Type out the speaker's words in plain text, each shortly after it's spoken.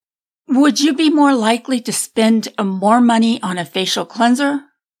Would you be more likely to spend more money on a facial cleanser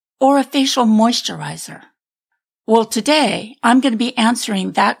or a facial moisturizer? Well, today I'm going to be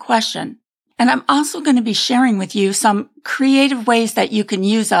answering that question, and I'm also going to be sharing with you some creative ways that you can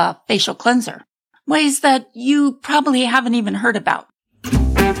use a facial cleanser, ways that you probably haven't even heard about.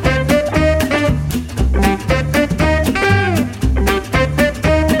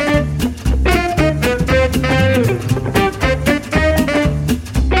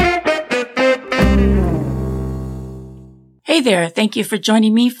 Hey there, thank you for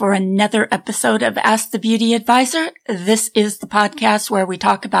joining me for another episode of Ask the Beauty Advisor. This is the podcast where we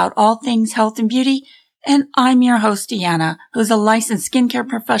talk about all things health and beauty, and I'm your host, Deanna, who's a licensed skincare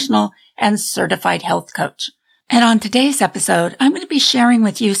professional and certified health coach. And on today's episode, I'm going to be sharing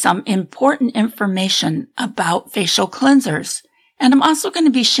with you some important information about facial cleansers. And I'm also going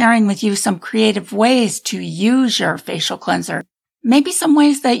to be sharing with you some creative ways to use your facial cleanser, maybe some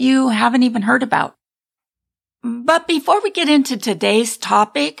ways that you haven't even heard about. But before we get into today's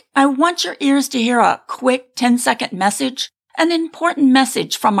topic, I want your ears to hear a quick 10-second message, an important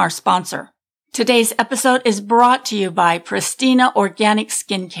message from our sponsor. Today's episode is brought to you by Pristina Organic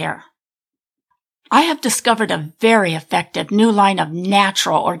Skincare. I have discovered a very effective new line of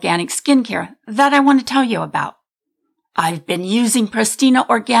natural organic skincare that I want to tell you about. I've been using Pristina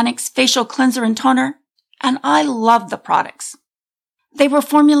Organic's facial cleanser and toner, and I love the products. They were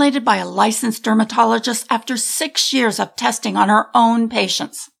formulated by a licensed dermatologist after 6 years of testing on her own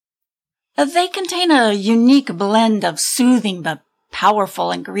patients. They contain a unique blend of soothing but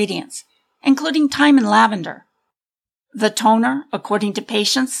powerful ingredients, including thyme and lavender. The toner, according to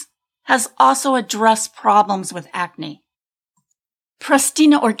patients, has also addressed problems with acne.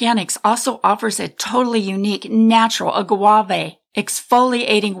 Pristina Organics also offers a totally unique natural agave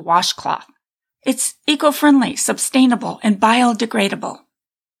exfoliating washcloth. It's eco-friendly, sustainable, and biodegradable.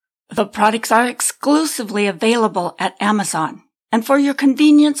 The products are exclusively available at Amazon. And for your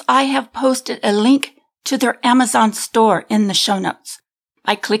convenience, I have posted a link to their Amazon store in the show notes.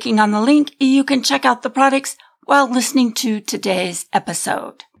 By clicking on the link, you can check out the products while listening to today's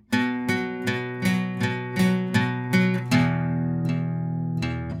episode.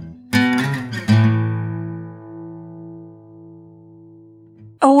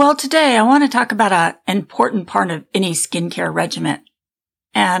 Oh, well, today I want to talk about an important part of any skincare regimen.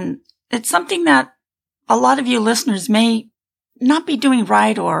 And it's something that a lot of you listeners may not be doing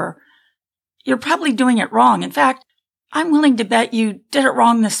right, or you're probably doing it wrong. In fact, I'm willing to bet you did it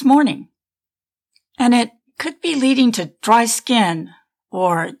wrong this morning. And it could be leading to dry skin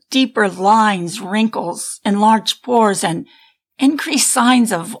or deeper lines, wrinkles, enlarged pores, and increased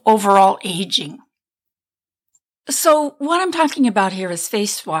signs of overall aging. So what I'm talking about here is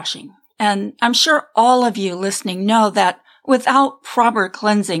face washing. And I'm sure all of you listening know that without proper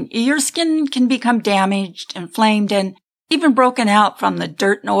cleansing, your skin can become damaged, inflamed, and even broken out from the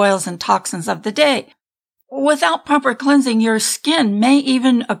dirt and oils and toxins of the day. Without proper cleansing, your skin may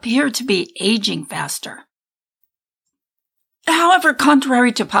even appear to be aging faster. However,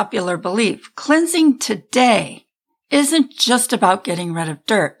 contrary to popular belief, cleansing today isn't just about getting rid of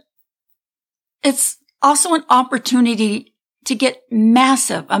dirt. It's also an opportunity to get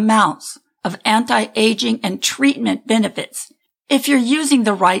massive amounts of anti-aging and treatment benefits if you're using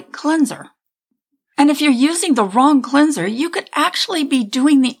the right cleanser. And if you're using the wrong cleanser, you could actually be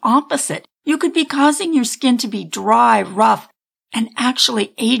doing the opposite. You could be causing your skin to be dry, rough, and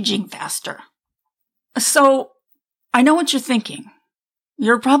actually aging faster. So, I know what you're thinking.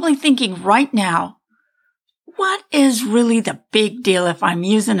 You're probably thinking right now, what is really the big deal if I'm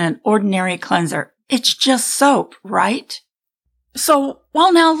using an ordinary cleanser? It's just soap, right? So,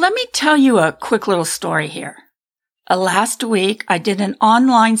 well, now let me tell you a quick little story here. Last week, I did an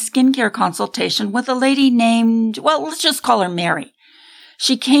online skincare consultation with a lady named, well, let's just call her Mary.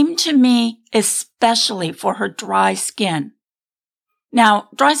 She came to me especially for her dry skin. Now,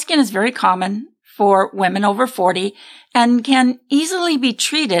 dry skin is very common for women over 40 and can easily be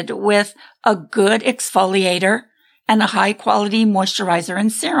treated with a good exfoliator and a high-quality moisturizer and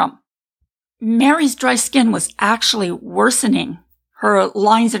serum. Mary's dry skin was actually worsening her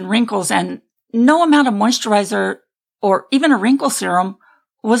lines and wrinkles, and no amount of moisturizer or even a wrinkle serum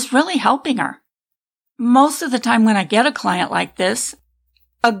was really helping her. Most of the time when I get a client like this,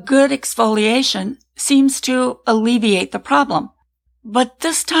 a good exfoliation seems to alleviate the problem. But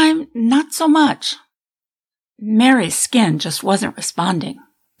this time, not so much. Mary's skin just wasn't responding.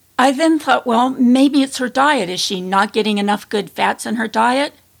 I then thought, well, maybe it's her diet. Is she not getting enough good fats in her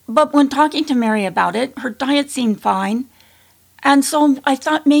diet? But when talking to Mary about it, her diet seemed fine. And so I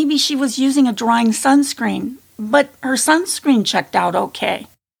thought maybe she was using a drying sunscreen, but her sunscreen checked out okay.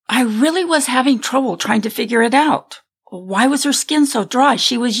 I really was having trouble trying to figure it out. Why was her skin so dry?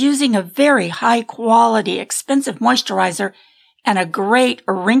 She was using a very high quality, expensive moisturizer and a great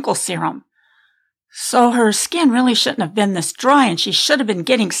wrinkle serum. So her skin really shouldn't have been this dry, and she should have been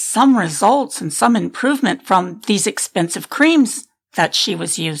getting some results and some improvement from these expensive creams that she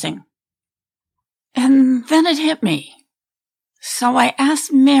was using. And then it hit me. So I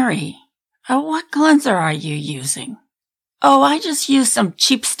asked Mary, what cleanser are you using? Oh, I just use some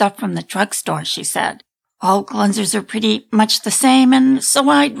cheap stuff from the drugstore, she said. All cleansers are pretty much the same, and so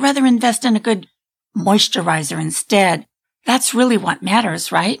I'd rather invest in a good moisturizer instead. That's really what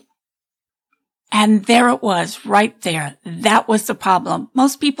matters, right? And there it was, right there. That was the problem.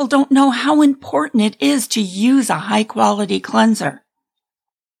 Most people don't know how important it is to use a high-quality cleanser.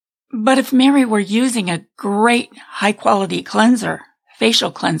 But if Mary were using a great high-quality cleanser,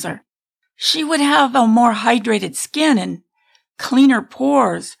 facial cleanser, she would have a more hydrated skin and cleaner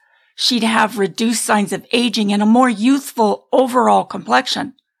pores. She'd have reduced signs of aging and a more youthful overall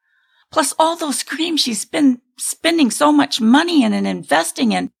complexion. Plus, all those creams she's been spending so much money in and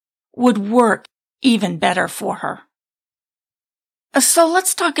investing in would work even better for her. So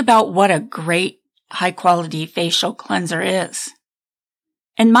let's talk about what a great high-quality facial cleanser is.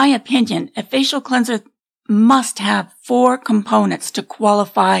 In my opinion, a facial cleanser must have 4 components to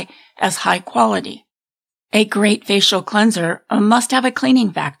qualify as high quality. A great facial cleanser must have a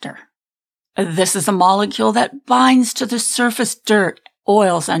cleaning factor. This is a molecule that binds to the surface dirt,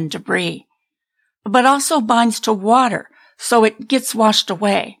 oils, and debris, but also binds to water, so it gets washed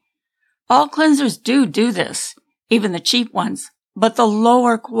away. All cleansers do this, even the cheap ones, but the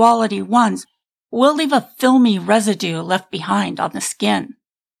lower quality ones will leave a filmy residue left behind on the skin.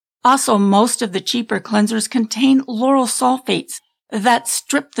 Also, most of the cheaper cleansers contain lauryl sulfates that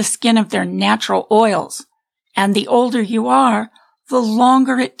strip the skin of their natural oils, and the older you are, the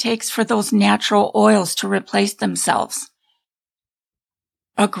longer it takes for those natural oils to replace themselves.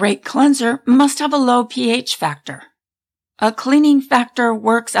 A great cleanser must have a low pH factor. A cleaning factor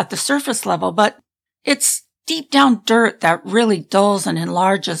works at the surface level, but it's deep down dirt that really dulls and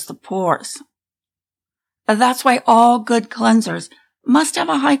enlarges the pores. That's why all good cleansers must have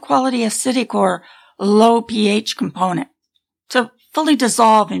a high-quality acidic or low pH component to fully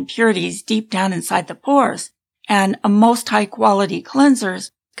dissolve impurities deep down inside the pores, and most high-quality cleansers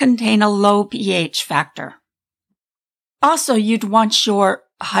contain a low pH factor. Also, you'd want your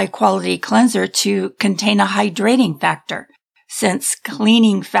high-quality cleanser to contain a hydrating factor. Since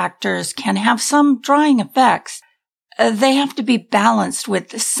cleaning factors can have some drying effects, they have to be balanced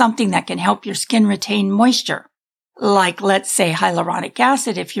with something that can help your skin retain moisture. Like, let's say, hyaluronic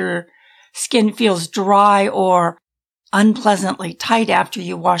acid if your skin feels dry or unpleasantly tight after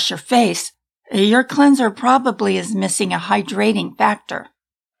you wash your face. Your cleanser probably is missing a hydrating factor.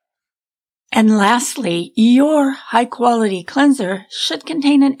 And lastly, your high-quality cleanser should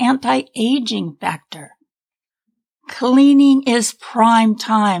contain an anti-aging factor. Cleaning is prime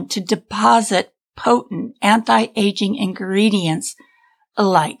time to deposit potent anti-aging ingredients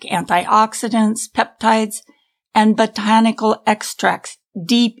like antioxidants, peptides, and botanical extracts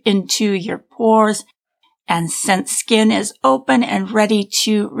deep into your pores. And since skin is open and ready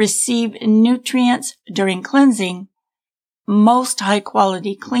to receive nutrients during cleansing, most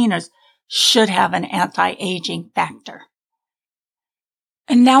high-quality cleaners should have an anti-aging factor.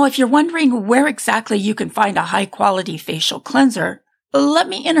 And now, if you're wondering where exactly you can find a high-quality facial cleanser, let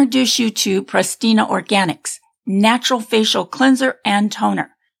me introduce you to Prestina Organics, natural facial cleanser and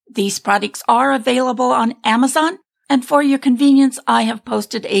toner. These products are available on Amazon, and for your convenience, I have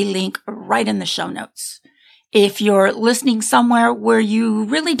posted a link right in the show notes. If you're listening somewhere where you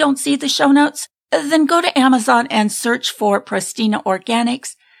really don't see the show notes, then go to Amazon and search for Prestina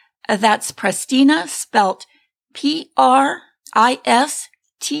Organics. That's Prestina, spelt Pristina,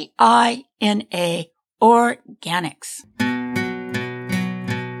 Organics.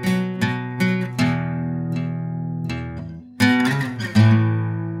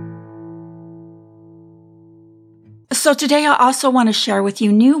 So today I also want to share with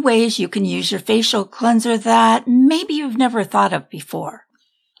you new ways you can use your facial cleanser that maybe you've never thought of before.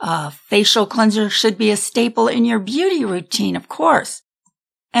 A facial cleanser should be a staple in your beauty routine, of course.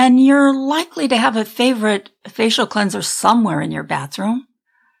 And you're likely to have a favorite facial cleanser somewhere in your bathroom.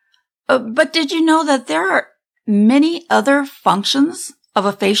 But did you know that there are many other functions of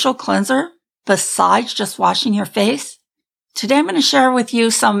a facial cleanser besides just washing your face? Today I'm going to share with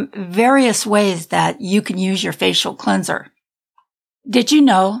you some various ways that you can use your facial cleanser. Did you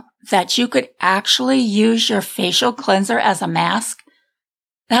know that you could actually use your facial cleanser as a mask?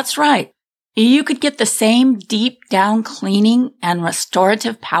 That's right. You could get the same deep down cleaning and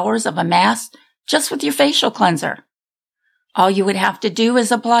restorative powers of a mask just with your facial cleanser. All you would have to do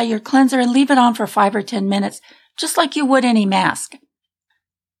is apply your cleanser and leave it on for 5 or 10 minutes, just like you would any mask.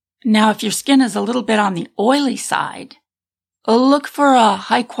 Now, if your skin is a little bit on the oily side, look for a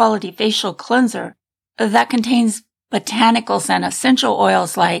high-quality facial cleanser that contains botanicals and essential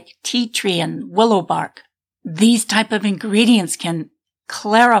oils like tea tree and willow bark. These type of ingredients can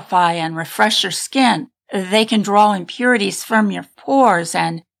clarify and refresh your skin. They can draw impurities from your pores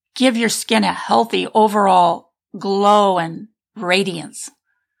and give your skin a healthy overall glow and radiance,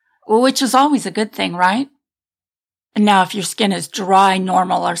 which is always a good thing, right? Now, if your skin is dry,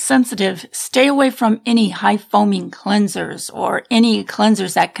 normal, or sensitive, stay away from any high foaming cleansers or any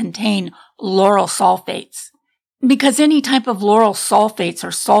cleansers that contain lauryl sulfates, because any type of lauryl sulfates or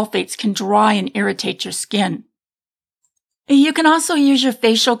sulfates can dry and irritate your skin. You can also use your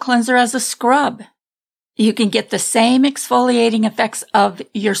facial cleanser as a scrub. You can get the same exfoliating effects of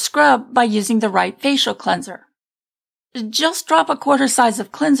your scrub by using the right facial cleanser. Just drop a quarter size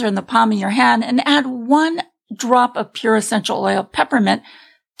of cleanser in the palm of your hand and add 1 drop of pure essential oil peppermint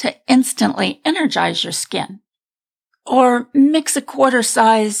to instantly energize your skin. Or mix a quarter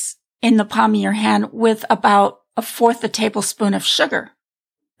size in the palm of your hand with about 1/4 tablespoon of sugar.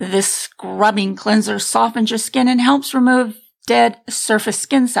 This scrubbing cleanser softens your skin and helps remove dead surface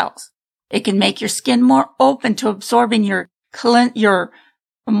skin cells. It can make your skin more open to absorbing your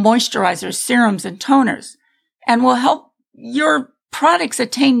moisturizers, serums, and toners, and will help your products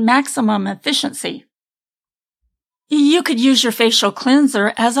attain maximum efficiency. You could use your facial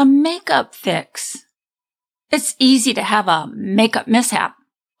cleanser as a makeup fix. It's easy to have a makeup mishap.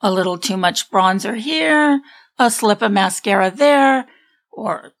 A little too much bronzer here, a slip of mascara there,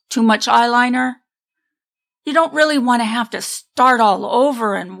 or too much eyeliner. You don't really want to have to start all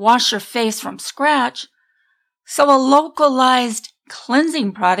over and wash your face from scratch. So a localized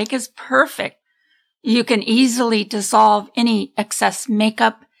cleansing product is perfect. You can easily dissolve any excess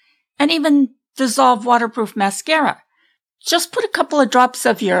makeup and even dissolve waterproof mascara. Just put a couple of drops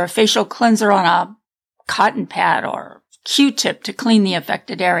of your facial cleanser on a cotton pad or Q-tip to clean the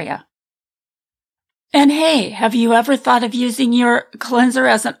affected area. And hey, have you ever thought of using your cleanser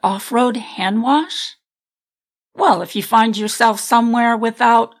as an off-road hand wash? Well, if you find yourself somewhere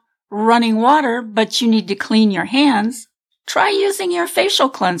without running water, but you need to clean your hands, try using your facial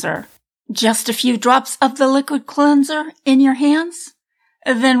cleanser. Just a few drops of the liquid cleanser in your hands,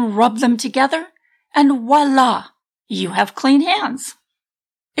 then rub them together, and voila, you have clean hands.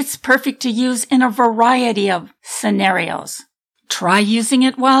 It's perfect to use in a variety of scenarios. Try using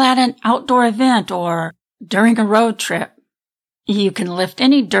it while at an outdoor event or during a road trip. You can lift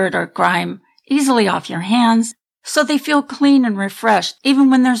any dirt or grime easily off your hands so they feel clean and refreshed even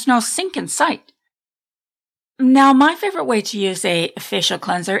when there's no sink in sight. Now, my favorite way to use a facial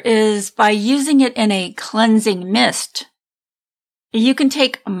cleanser is by using it in a cleansing mist. You can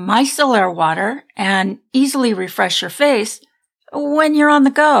take micellar water and easily refresh your face when you're on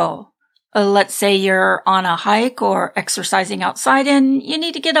the go. Let's say you're on a hike or exercising outside and you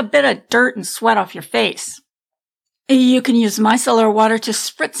need to get a bit of dirt and sweat off your face. You can use micellar water to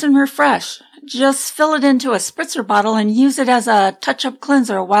spritz and refresh. Just fill it into a spritzer bottle and use it as a touch-up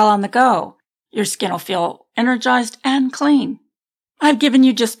cleanser while on the go. Your skin will feel energized and clean. I've given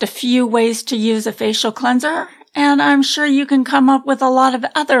you just a few ways to use a facial cleanser, and I'm sure you can come up with a lot of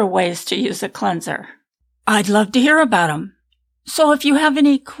other ways to use a cleanser. I'd love to hear about them. So if you have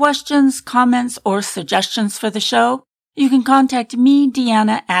any questions, comments, or suggestions for the show, you can contact me,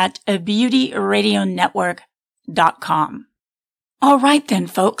 Deanna, at beautyradionetwork.com. All right then,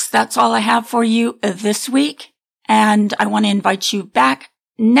 folks, that's all I have for you this week, and I want to invite you back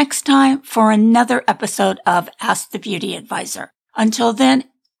next time for another episode of Ask the Beauty Advisor. Until then,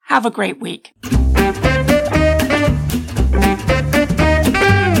 have a great week.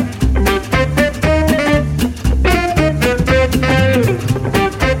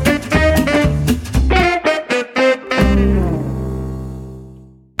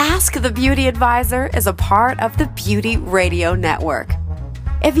 Ask the Beauty Advisor is a part of the Beauty Radio Network.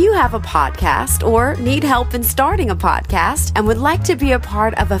 If you have a podcast or need help in starting a podcast and would like to be a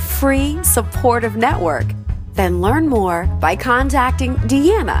part of a free, supportive network, then learn more by contacting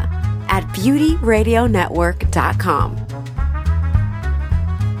Deanna at beautyradionetwork.com.